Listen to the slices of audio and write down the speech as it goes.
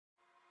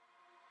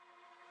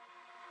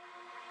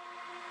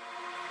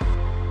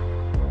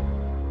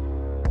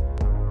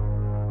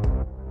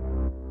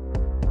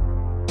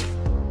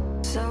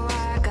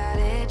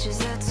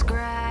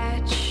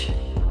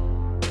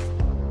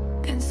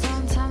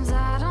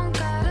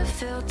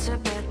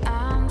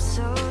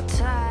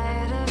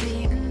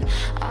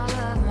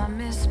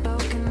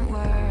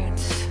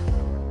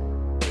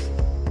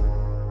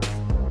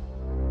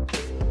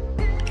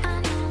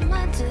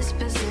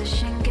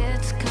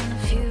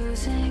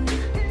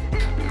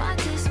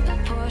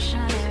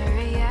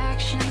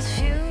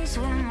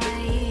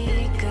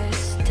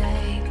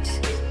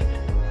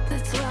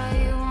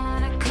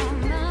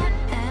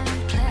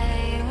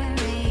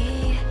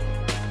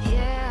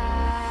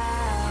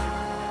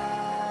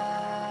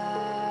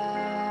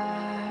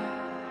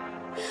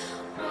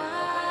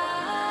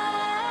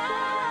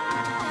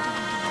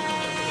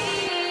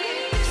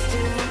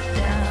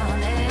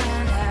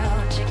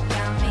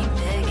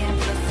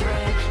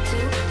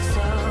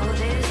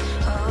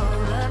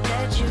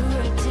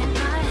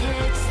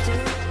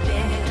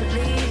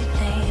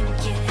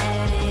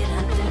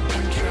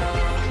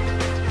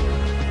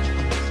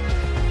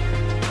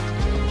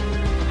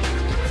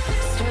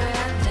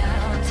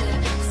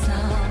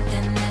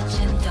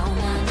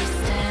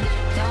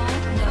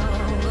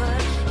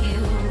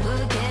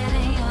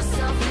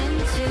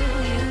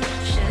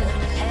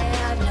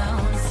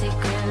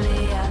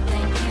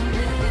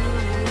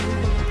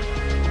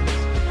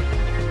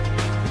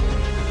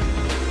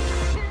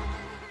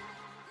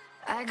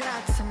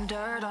got some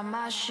dirt on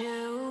my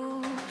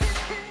shoes.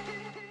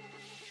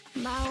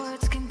 My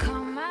words can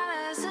come out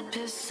as a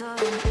pistol.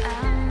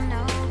 I'm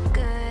no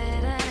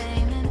good at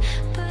aiming,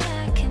 but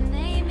I can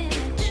aim it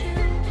at you.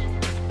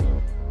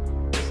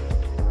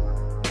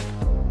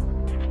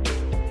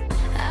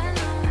 I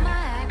know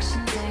my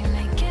actions, they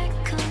may get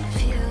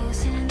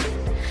confusing,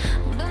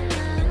 but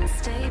my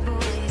unstable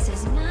ways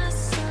is my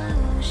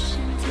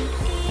solution to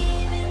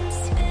even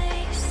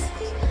space.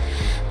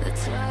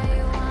 That's why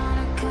you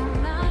wanna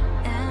come out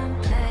and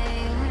play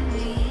with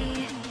me.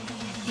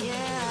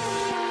 Yeah.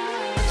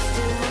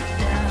 Stood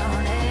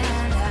down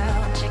and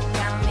out, check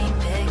out me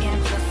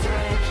begging for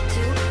thread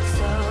to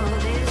sow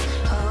this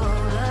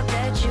hole up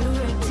that you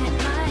ripped in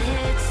my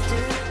head.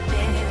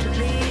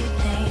 Stupidly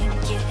think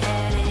you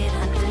had it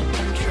under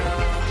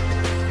control.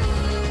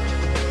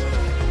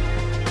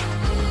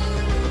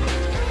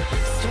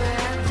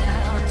 Strapped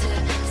down to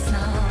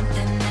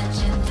something that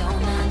you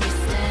don't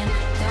understand.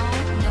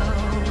 Don't know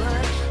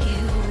what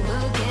you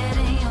were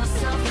getting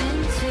yourself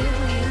into.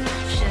 You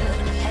should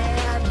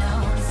have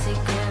known.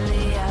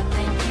 Secretly, I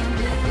think you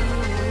knew.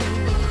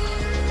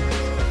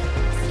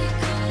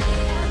 Secretly,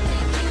 I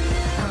think you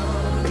knew.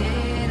 Hold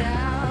it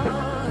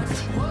out.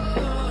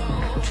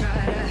 Whoa.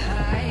 Try to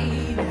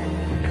hide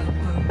it,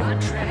 but my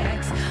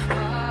tracks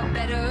are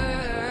better.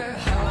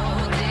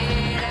 Hold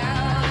it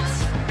out.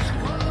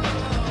 Whoa.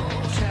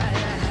 Try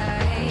to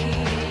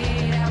hide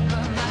it,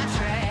 but my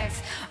tracks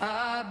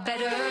are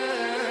better.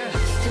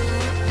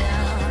 Stood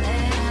down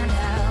and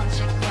out,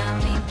 check out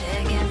me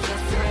begging for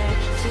thread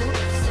to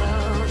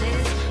sow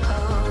this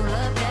hole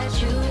up that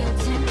you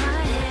ripped in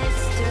my head.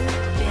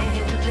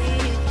 Stupidly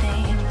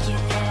think you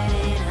had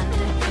it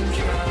under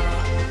control.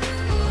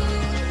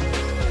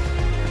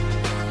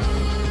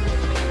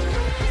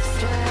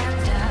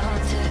 Strapped down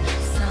to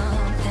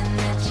something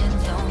that you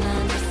don't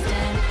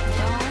understand.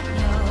 Don't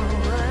know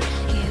what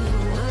you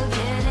were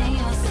getting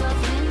yourself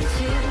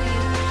into.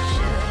 You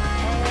should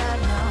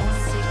have known.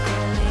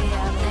 Secretly,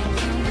 I think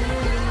you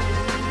knew.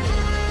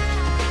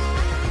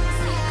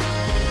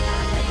 Secretly,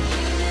 I think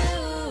you knew.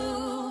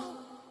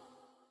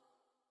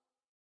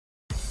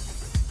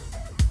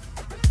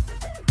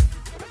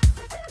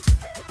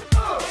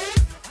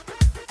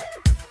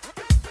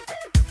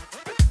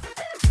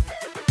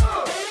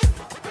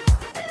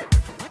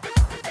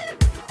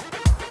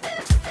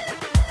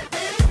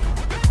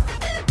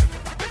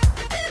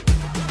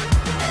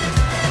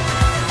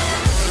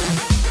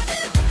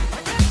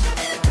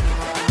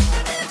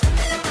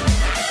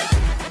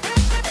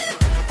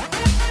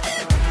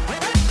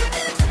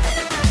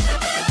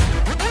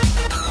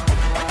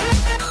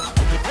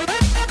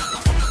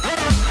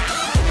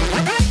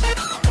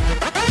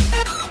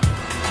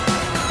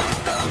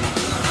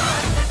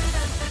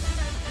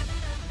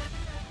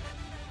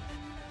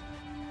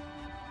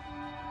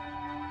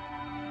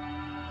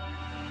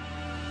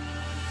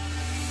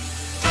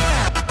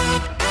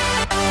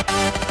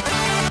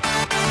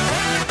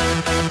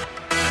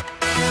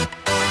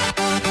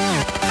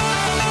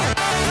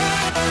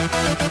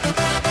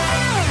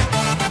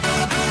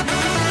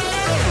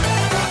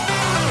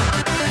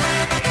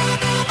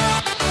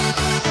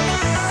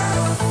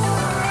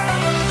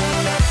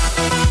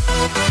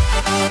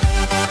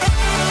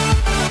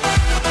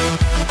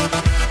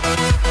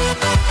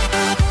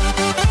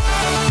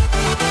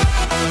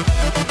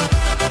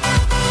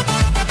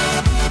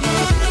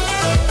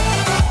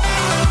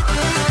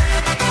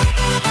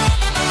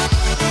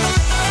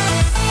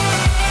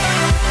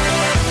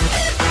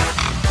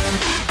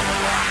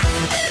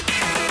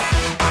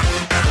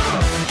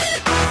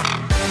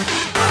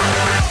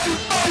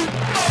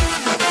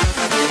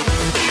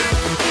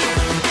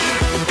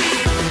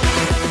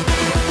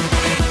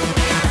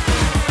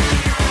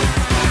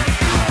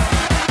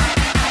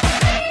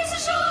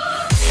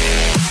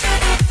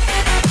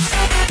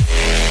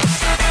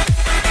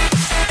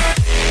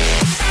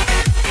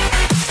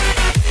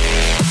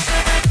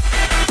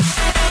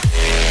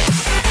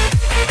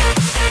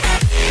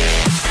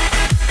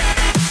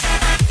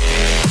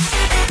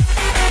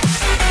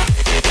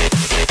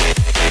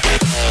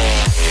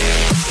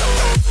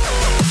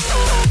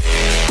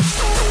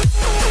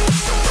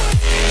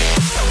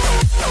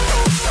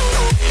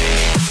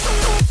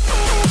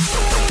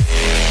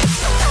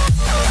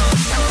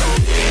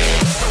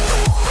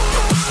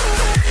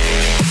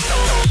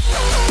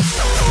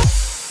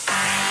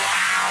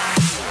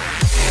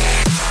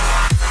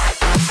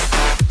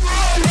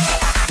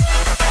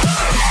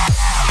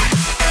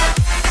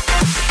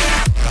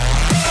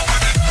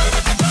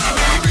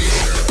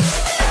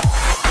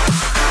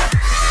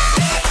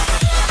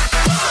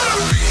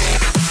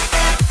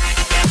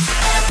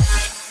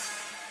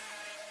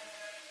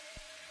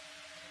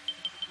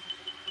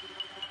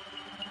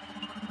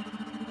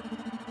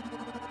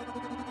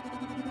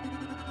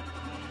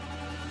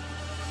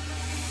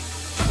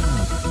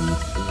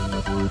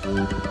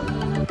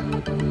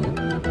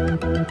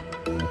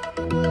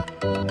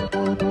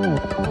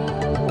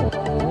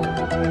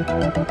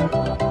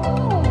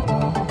 Thank you.